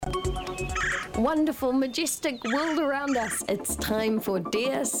Wonderful, majestic world around us. It's time for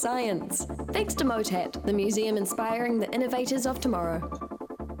Dear Science. Thanks to MOTAT, the museum inspiring the innovators of tomorrow.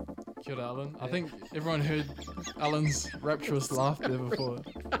 Kia ora, Alan. I think everyone heard Alan's rapturous laughter before.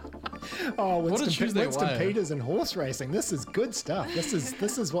 Oh, Winston Wire. Peters and horse racing. This is good stuff. This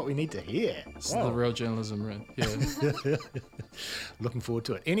is what we need to hear. This is the real journalism, right? Yeah. Looking forward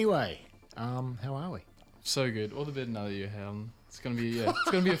to it. Anyway, how are we? So good. All the better now that you're here, Alan. It's gonna be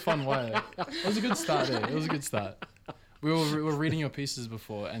a fun wire. It was a good start, eh? It was a good start. We were reading your pieces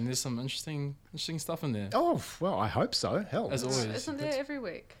before, and there's some interesting stuff in there. Oh, well, I hope so. Hell, as always. Isn't there every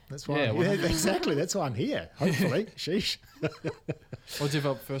week? That's why. Yeah, exactly. That's why I'm here. Hopefully, sheesh. What do you have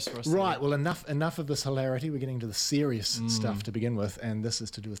up first for us? Right. Well, enough of this hilarity. We're getting to the serious stuff to begin with, and this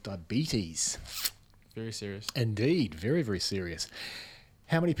is to do with diabetes. Very serious. Indeed, very, very serious.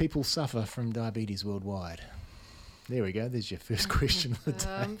 How many people suffer from diabetes worldwide? There we go. There's your first question of the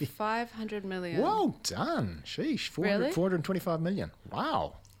day. 500 million. Well done. Sheesh. 425 million.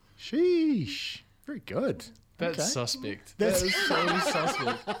 Wow. Sheesh. Very good. That's okay. Suspect. That is so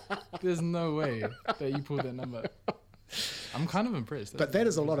suspect. There's no way that you pulled that number. I'm kind of impressed. But that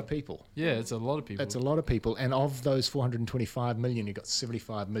is a lot of people. Yeah, it's a lot of people. It's a lot of people. And of those 425 million, you've got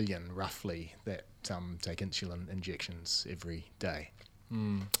 75 million, roughly, that take insulin injections every day.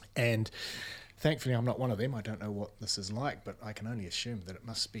 And thankfully, I'm not one of them. I don't know what this is like, but I can only assume that it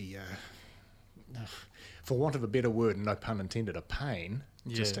must be, for want of a better word, and no pun intended, a pain,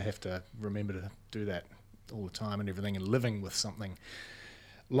 just to have to remember to do that all the time and everything, and living with something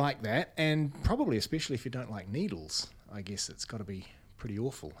like that. And probably, especially if you don't like needles, I guess it's got to be pretty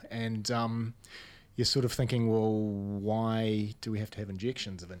awful. And you're sort of thinking, well, why do we have to have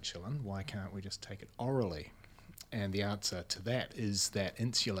injections of insulin? Why can't we just take it orally? And the answer to that is that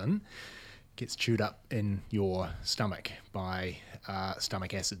insulin gets chewed up in your stomach by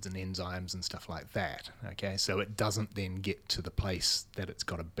stomach acids and enzymes and stuff like that. Okay, so it doesn't then get to the place that it's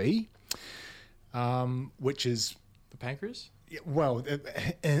got to be, which is the pancreas. Well,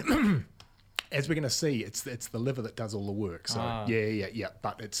 as we're going to see, it's the liver that does all the work. So yeah.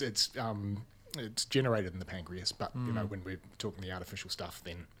 But it's generated in the pancreas. But you know, when we're talking the artificial stuff,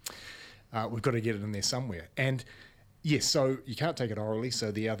 then we've got to get it in there somewhere. And yes, so you can't take it orally.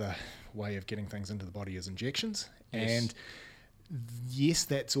 So the other way of getting things into the body is injections. Yes. And yes,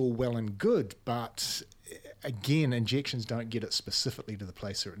 that's all well and good. But again, injections don't get it specifically to the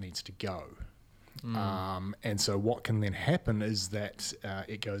place where it needs to go. And so what can then happen is that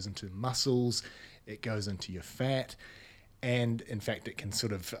it goes into muscles, it goes into your fat, and in fact it can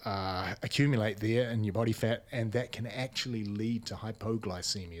sort of accumulate there in your body fat, and that can actually lead to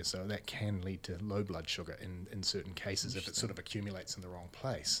hypoglycemia. So that can lead to low blood sugar in certain cases if it sort of accumulates in the wrong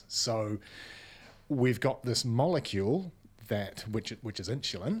place. So we've got this molecule which is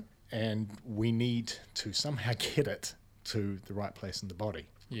insulin, and we need to somehow get it to the right place in the body.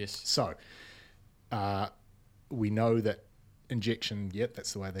 Yes. So we know that injection,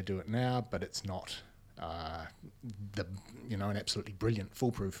 that's the way they do it now, but it's not an absolutely brilliant,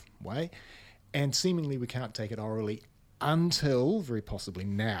 foolproof way. And seemingly we can't take it orally until very possibly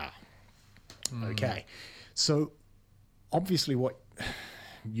now. Okay. So obviously what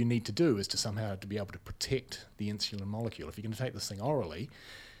you need to do is to somehow to be able to protect the insulin molecule. If you're going to take this thing orally,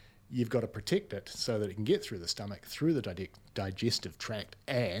 you've got to protect it so that it can get through the stomach, through the digestive tract,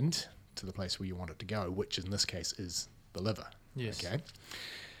 and to the place where you want it to go, which in this case is the liver. Yes. Okay.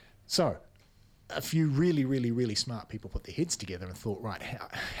 So a few really, really, really smart people put their heads together and thought, right,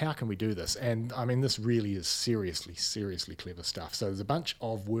 how can we do this? And I mean, this really is seriously, seriously clever stuff. So there's a bunch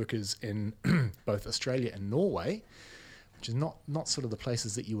of workers in both Australia and Norway, which is not sort of the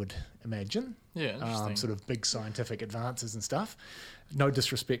places that you would imagine. Yeah, interesting. Sort of big scientific advances and stuff. No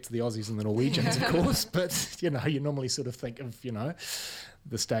disrespect to the Aussies and the Norwegians, of course, but, you normally sort of think of,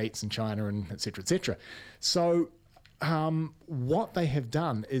 the States and China and et cetera, et cetera. So what they have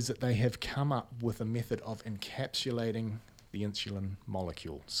done is that they have come up with a method of encapsulating the insulin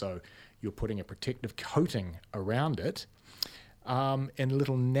molecule. So you're putting a protective coating around it in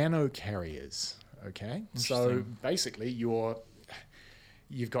little nano carriers. Okay, so basically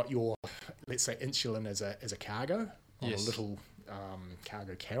you've got your, let's say, insulin as a cargo on a little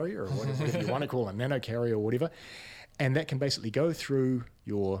cargo carrier or whatever you want to call a nano carrier or whatever, and that can basically go through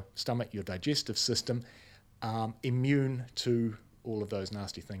your stomach, your digestive system, immune to all of those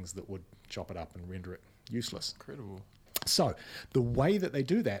nasty things that would chop it up and render it useless. Incredible. So the way that they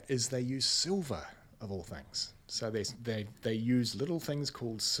do that is they use silver, of all things. So they use little things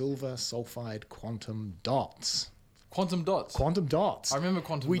called silver sulfide quantum dots. Quantum dots? Quantum dots. I remember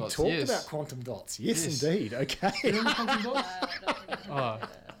quantum dots, We talked about quantum dots. Yes, indeed. Okay. You remember quantum dots?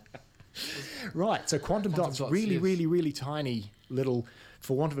 Right, so quantum dots, really, yes. really, really tiny little,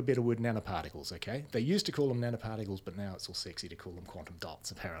 for want of a better word, nanoparticles, okay? They used to call them nanoparticles, but now it's all sexy to call them quantum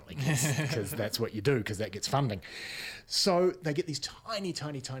dots, apparently, because that's what you do, because that gets funding. So they get these tiny,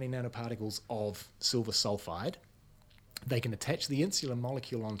 tiny, tiny nanoparticles of silver sulfide. They can attach the insulin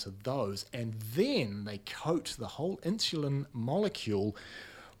molecule onto those, and then they coat the whole insulin molecule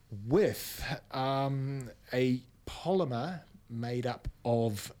with a polymer made up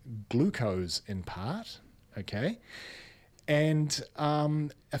of glucose in part, okay, and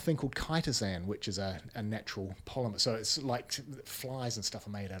a thing called chitosan, which is a natural polymer. So it's like flies and stuff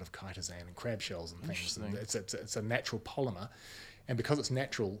are made out of chitosan and crab shells and things. And it's a natural polymer, and because it's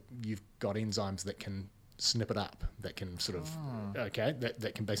natural, you've got enzymes that can snip it up, that can sort of,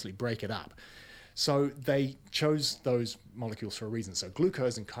 that can basically break it up. So they chose those molecules for a reason. So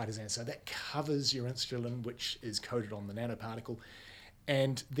glucose and chitosan, so that covers your insulin, which is coated on the nanoparticle.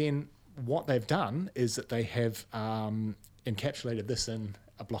 And then what they've done is that they have encapsulated this in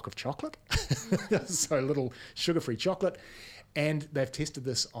a block of chocolate, so a little sugar-free chocolate. And they've tested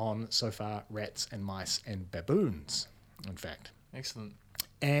this on, so far, rats and mice and baboons, in fact. Excellent.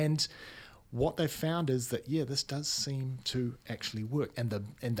 And what they've found is that, this does seem to actually work. And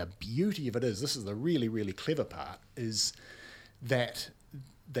the beauty of it is, this is the really, really clever part, is that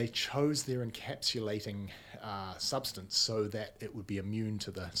they chose their encapsulating substance so that it would be immune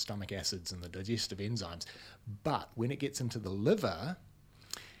to the stomach acids and the digestive enzymes. But when it gets into the liver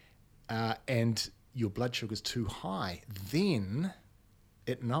and your blood sugar's too high, then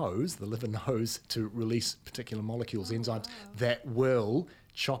the liver knows to release particular molecules, enzymes, that will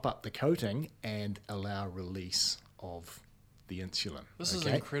chop up the coating and allow release of the insulin. This is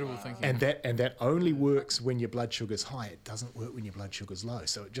incredible thinking. And that only works when your blood sugar's high. It doesn't work when your blood sugar's low.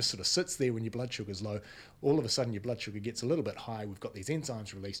 So it just sort of sits there when your blood sugar's low. All of a sudden your blood sugar gets a little bit high. We've got these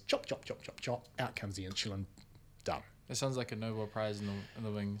enzymes released. Chop, chop, chop, chop, chop. Out comes the insulin. Done. It sounds like a Nobel Prize in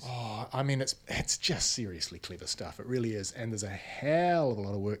the wings. Oh, I mean, it's just seriously clever stuff. It really is. And there's a hell of a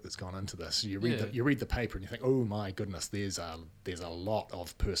lot of work that's gone into this. You read the paper and you think, oh my goodness, there's a lot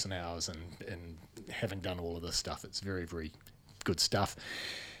of person hours in having done all of this stuff. It's very, very good stuff.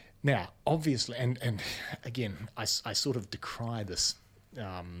 Now, obviously, and again, I sort of decry this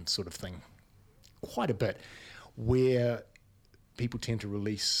sort of thing quite a bit, where people tend to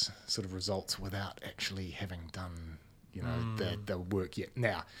release sort of results without actually having done the work yet.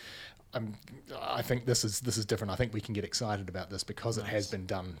 Now, I think this is different. I think we can get excited about this because it has been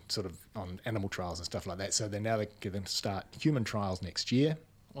done sort of on animal trials and stuff like that. So they're going to start human trials next year.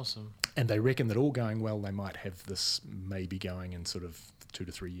 Awesome. And they reckon that all going well, they might have this maybe going in sort of 2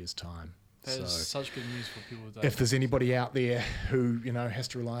 to 3 years' time. That is such good news for people with if there's anybody out there who, has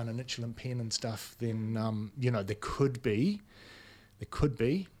to rely on an insulin pen and stuff, then, there could be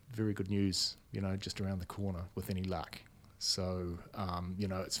very good news, just around the corner with any luck. So,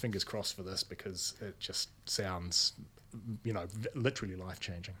 it's fingers crossed for this because it just sounds, literally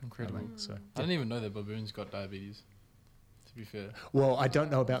life-changing. Incredible. I think, so, I didn't even know that baboons got diabetes, to be fair. Well, I don't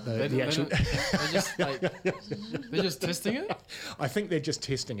know about the actual... They're just testing it? I think they're just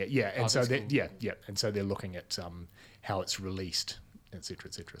testing it, yeah. And so cool. And so they're looking at how it's released, et cetera,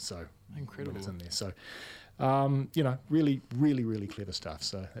 et cetera. So incredible. When it's in there. So, really, really, really clever stuff.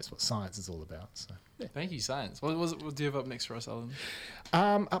 So that's what science is all about. So yeah. Thank you, science. What do you have up next for us, Alan?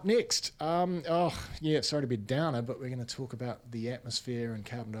 Up next, sorry to be a downer, but we're going to talk about the atmosphere and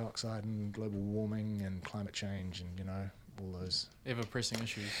carbon dioxide and global warming and climate change and, all those ever-pressing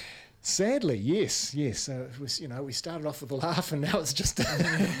issues. Sadly, yes. So it was, we started off with a laugh and now it's just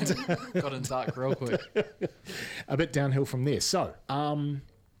got in dark real quick. A bit downhill from there. So,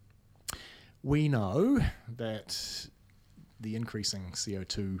 we know that the increasing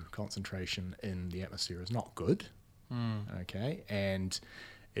CO2 concentration in the atmosphere is not good. Okay, and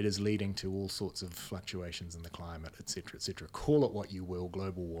it is leading to all sorts of fluctuations in the climate, et cetera, et cetera. Call it what you will,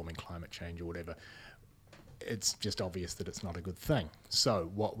 global warming, climate change, or whatever. It's just obvious that it's not a good thing. So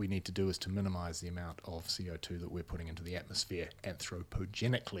what we need to do is to minimize the amount of CO2 that we're putting into the atmosphere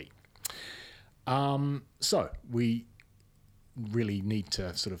anthropogenically. So we really need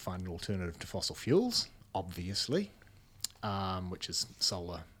to sort of find an alternative to fossil fuels, obviously, which is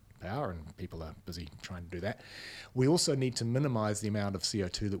solar power, and people are busy trying to do that. We also need to minimize the amount of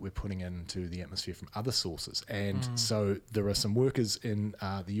CO2 that we're putting into the atmosphere from other sources. And so there are some workers in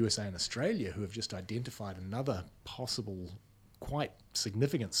the USA and Australia who have just identified another possible, quite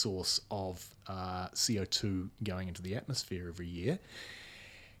significant source of CO2 going into the atmosphere every year,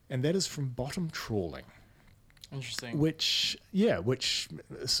 and that is from bottom trawling. Interesting. Which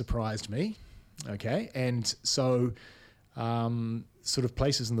surprised me. Okay, and so sort of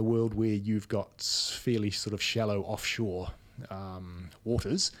places in the world where you've got fairly sort of shallow offshore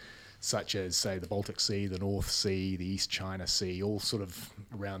waters, such as, say, the Baltic Sea, the North Sea, the East China Sea, all sort of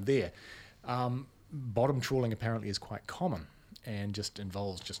around there, bottom trawling apparently is quite common and just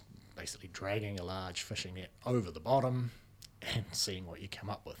involves just basically dragging a large fishing net over the bottom and seeing what you come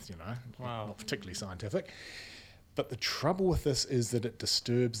up with, you know. Wow. Not particularly scientific. But the trouble with this is that it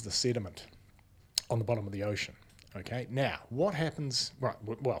disturbs the sediment on the bottom of the ocean. Okay, now, what happens... Right,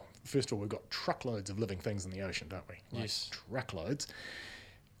 well, first of all, we've got truckloads of living things in the ocean, don't we? Yes. Truckloads.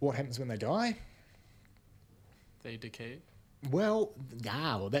 What happens when they die? They decay. Well,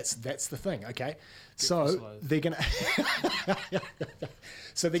 that's the thing. Okay, so fossilized. they're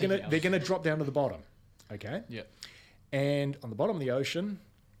gonna drop down to the bottom. Okay, Yeah. and on the bottom of the ocean,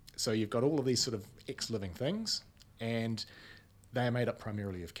 so you've got all of these sort of ex-living things, and they are made up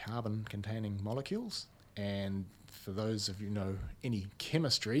primarily of carbon-containing molecules. And for those of you who know any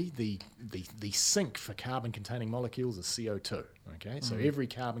chemistry, the sink for carbon-containing molecules is CO2. Okay, so every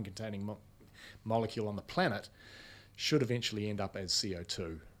carbon-containing molecule on the planet should eventually end up as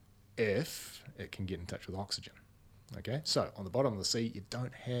CO2 if it can get in touch with oxygen. Okay, so on the bottom of the sea, you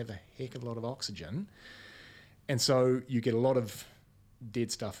don't have a heck of a lot of oxygen, and so you get a lot of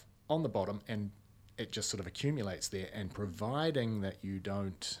dead stuff on the bottom, and it just sort of accumulates there. And providing that you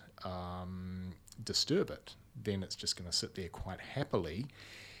don't disturb it, then it's just going to sit there quite happily,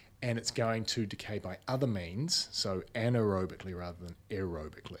 and it's going to decay by other means, so anaerobically rather than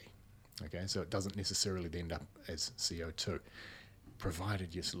aerobically. Okay, so it doesn't necessarily end up as CO2,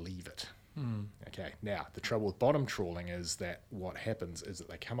 provided you just leave it. Okay, now the trouble with bottom trawling is that what happens is that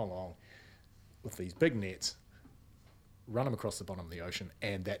they come along with these big nets, run them across the bottom of the ocean,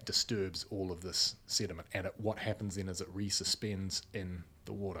 and that disturbs all of this sediment. And what happens then is it resuspends in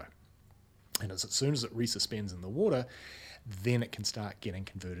the water. And as soon as it resuspends in the water, then it can start getting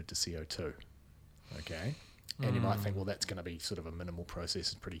converted to CO2. Okay? And you might think, well, that's going to be sort of a minimal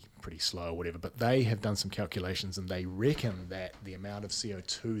process, it's pretty slow or whatever. But they have done some calculations, and they reckon that the amount of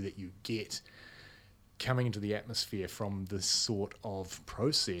CO2 that you get coming into the atmosphere from this sort of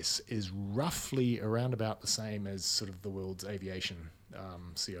process is roughly around about the same as sort of the world's aviation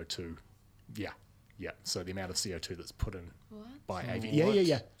CO2. Yeah. So the amount of CO2 that's put in by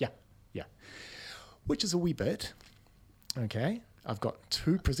aviation. Yeah. Which is a wee bit. Okay. I've got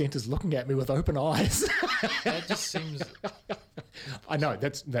two presenters looking at me with open eyes. That just seems... I know,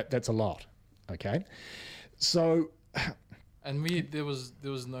 that's a lot. Okay. So... And there was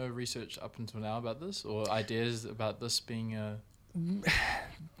no research up until now about this, or ideas about this being a...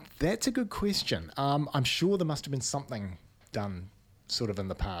 That's a good question. I'm sure there must have been something done sort of in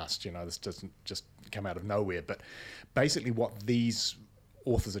the past. You know, this doesn't just come out of nowhere. But basically what these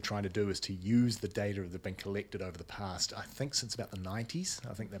authors are trying to do is to use the data that have been collected over the past, I think since about the 90s.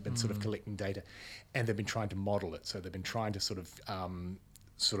 I think they've been sort of collecting data, and they've been trying to model it. So they've been trying to sort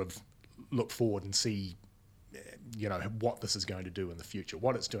of look forward and see, you know, what this is going to do in the future,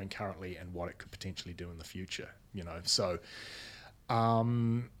 what it's doing currently, and what it could potentially do in the future. You know, so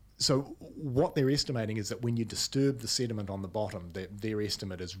what they're estimating is that when you disturb the sediment on the bottom, their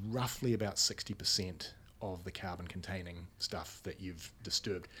estimate is roughly about 60% of the carbon-containing stuff that you've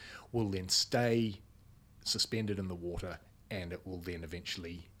disturbed will then stay suspended in the water, and it will then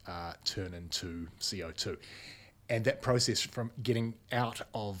eventually turn into CO2. And that process from getting out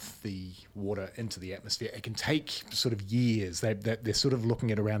of the water into the atmosphere, it can take sort of years. They're sort of looking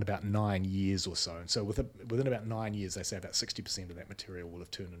at around about 9 years or so. And so within about 9 years, they say about 60% of that material will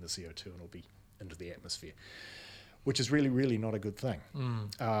have turned into CO2 and will be into the atmosphere, which is really, really not a good thing.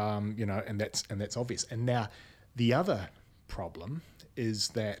 You know, and that's obvious. And now the other problem is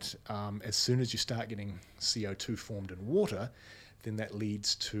that as soon as you start getting CO2 formed in water, then that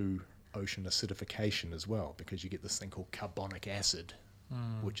leads to ocean acidification as well, because you get this thing called carbonic acid,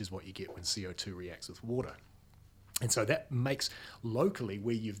 which is what you get when CO2 reacts with water. And so that makes locally,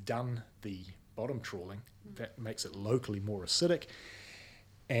 where you've done the bottom trawling, that makes it locally more acidic.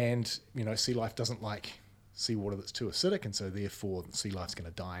 And, you know, sea life doesn't like seawater that's too acidic, and so therefore sea life's going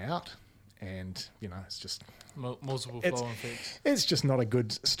to die out. And, you know, it's just... multiple flow effects. It's just not a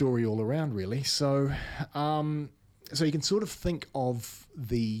good story all around, really. So... So you can sort of think of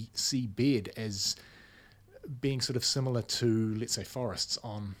the seabed as being sort of similar to, let's say, forests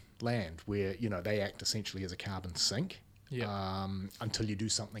on land, where, you know, they act essentially as a carbon sink until you do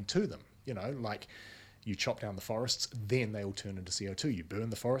something to them. You know, like you chop down the forests, then they all turn into CO2. You burn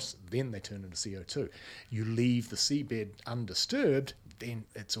the forests, then they turn into CO2. You leave the seabed undisturbed, then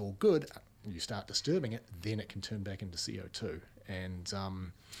it's all good. You start disturbing it, then it can turn back into CO2. And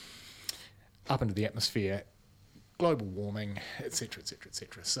up into the atmosphere... global warming, etc., etc.,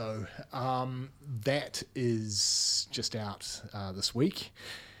 etc. So that is just out this week,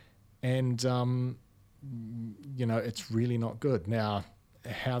 and it's really not good. Now,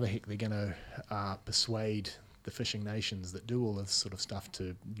 how the heck they're going to persuade the fishing nations that do all this sort of stuff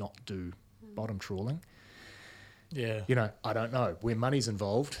to not do bottom trawling? Yeah. I don't know. Where money's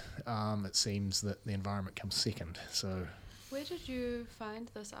involved, it seems that the environment comes second. So, Where did you find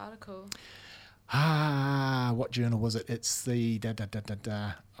this article? what journal was it? It's the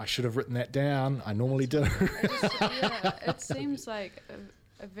I should have written that down. I normally do. It seems like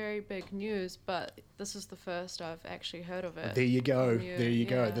a very big news, but this is the first I've actually heard of it. There you go. from you. There you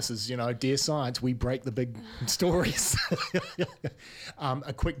go. Yeah. This is, Dear Science, we break the big stories.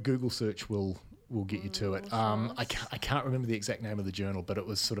 A quick Google search will get you to it. I can't remember the exact name of the journal, but it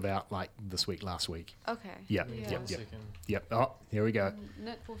was sort of out like this week, last week. Okay. Yep, Yeah. yep, One yep. second. Yep. Oh, here we go.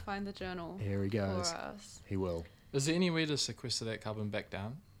 Nick will find the journal Here he for goes. us. He will. Is there any way to sequester that carbon back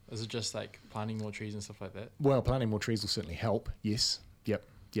down? Is it just like planting more trees and stuff like that? Well, planting more trees will certainly help. Yes. Yep.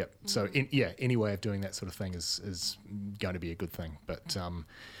 Yep. So, any way of doing that sort of thing is going to be a good thing. But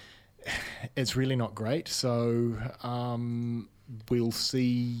it's really not great. So we'll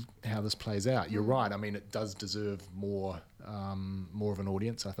see how this plays out. You're right. I mean, it does deserve more of an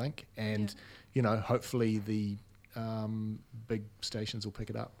audience, I think. And, hopefully the big stations will pick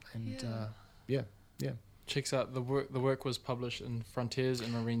it up. And, yeah. Checks out the work. The work was published in Frontiers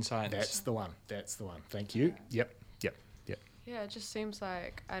in Marine Science. That's the one. Thank you. Yep. Yeah, it just seems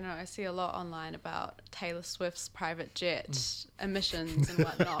like, I don't know, I see a lot online about Taylor Swift's private jet emissions and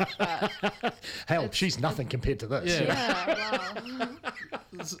whatnot, but Hell, she's nothing compared to this. Yeah. wow.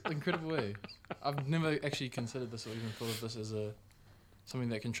 It's an incredible way. I've never actually considered this or even thought of this as something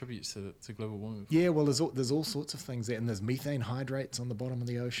that contributes to global warming. Yeah, well, there's all sorts of things there, and there's methane hydrates on the bottom of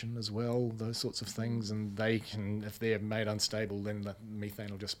the ocean as well, those sorts of things, and they can, if they're made unstable, then the methane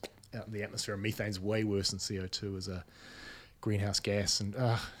will just out in the atmosphere, and methane's way worse than CO2 as a greenhouse gas, and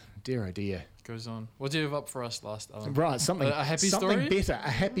dear oh dear. Goes on. What do you have up for us last, Alan? Right, something a happy something story? better, a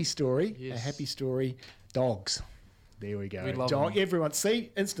happy story, Yes. a happy story. Dogs. There we go. We love Dog. them. Everyone,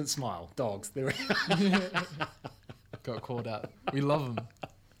 see, instant smile. Dogs. There we go. Got called out. We love them.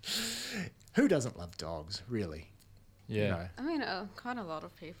 Who doesn't love dogs, really? Yeah. I mean, quite a lot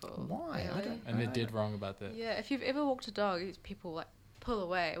of people. Why? I really. don't- And they're dead wrong about that. Yeah, if you've ever walked a dog, people like pull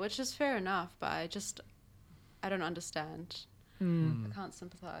away, which is fair enough, but I don't understand. I can't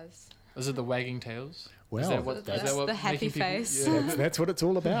sympathize. Is it the wagging tails? Well, is that what, That's is that what the happy making people- face. Yeah. That's what it's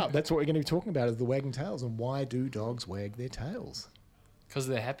all about. That's what we're going to be talking about is the wagging tails. And why do dogs wag their tails? Because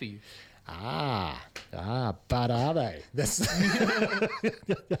they're happy. But are they?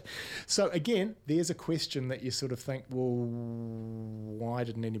 So again, there's a question that you sort of think, well, why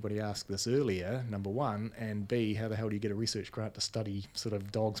didn't anybody ask this earlier, number one, and B, how the hell do you get a research grant to study sort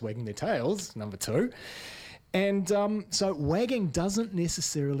of dogs wagging their tails, number two? And so wagging doesn't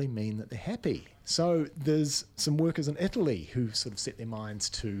necessarily mean that they're happy. So there's some workers in Italy who sort of set their minds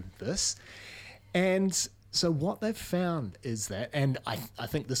to this. And so what they've found is that, and I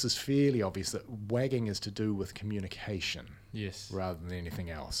think this is fairly obvious, that wagging is to do with communication Yes. rather than anything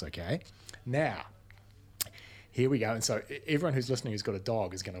else, okay? Now, here we go. And so everyone who's listening who's got a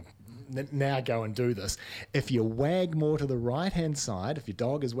dog is going to now go and do this. If you wag more to the right-hand side, if your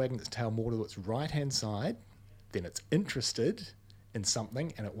dog is wagging its tail more to its right-hand side, then it's interested in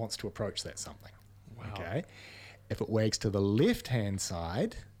something and it wants to approach that something. Wow. Okay? If it wags to the left-hand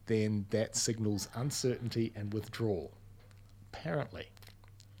side, then that signals uncertainty and withdrawal. Apparently.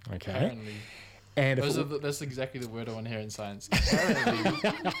 Okay? Apparently. And if That's exactly the word I want to hear in science. Apparently.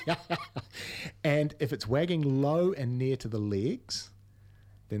 And if it's wagging low and near to the legs,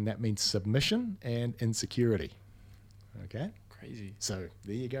 then that means submission and insecurity. Okay? Crazy. So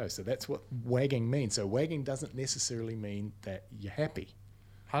there you go. So that's what wagging means. So wagging doesn't necessarily mean that you're happy.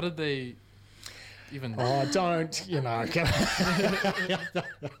 How did they even... Oh, don't,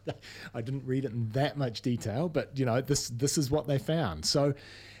 I didn't read it in that much detail, but, this is what they found. So,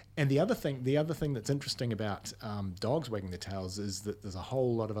 and the other thing that's interesting about dogs wagging their tails is that there's a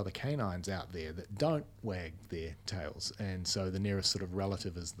whole lot of other canines out there that don't wag their tails. And so the nearest sort of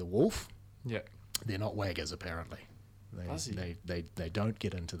relative is the wolf. Yeah. They're not waggers, apparently. Fuzzy. They don't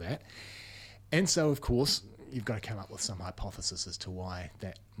get into that. And so, of course, you've got to come up with some hypothesis as to why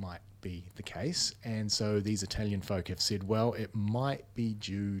that might be the case. And so these Italian folk have said, well, it might be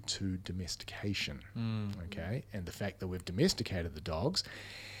due to domestication, okay, and the fact that we've domesticated the dogs.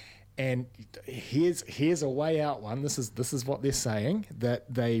 And here's a way out one. This is what they're saying,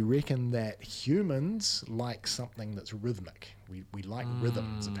 that they reckon that humans like something that's rhythmic. We like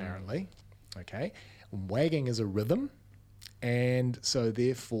rhythms, apparently, okay. Wagging is a rhythm, and so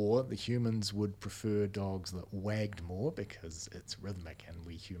therefore the humans would prefer dogs that wagged more because it's rhythmic, and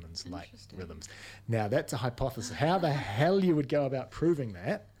we humans like rhythms. Now, that's a hypothesis. How the hell you would go about proving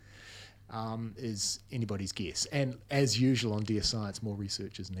that is anybody's guess. And as usual on Dear Science, more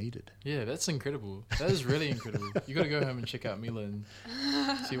research is needed. Yeah, that's incredible. That is really incredible. You got to go home and check out Mila and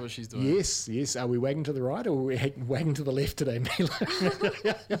see what she's doing. Yes. Are we wagging to the right or are we wagging to the left today,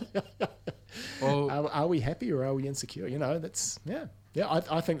 Mila? Well, are we happy or are we insecure?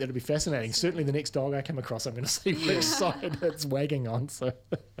 I think that'd be fascinating. Certainly the next dog I come across, I'm going to see which side it's wagging on. So,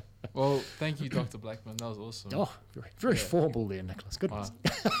 well, thank you, Dr. Blackman. That was awesome. oh, very formal there, Nicholas. Goodness.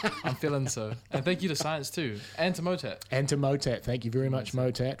 Wow. I'm feeling so. And thank you to Science too, and to Motat. And to Motat. Thank you very much,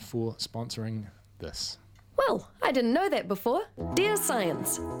 Motat, for sponsoring this. Well, I didn't know that before. Dear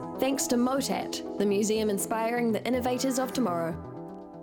Science, thanks to Motat, the museum inspiring the innovators of tomorrow.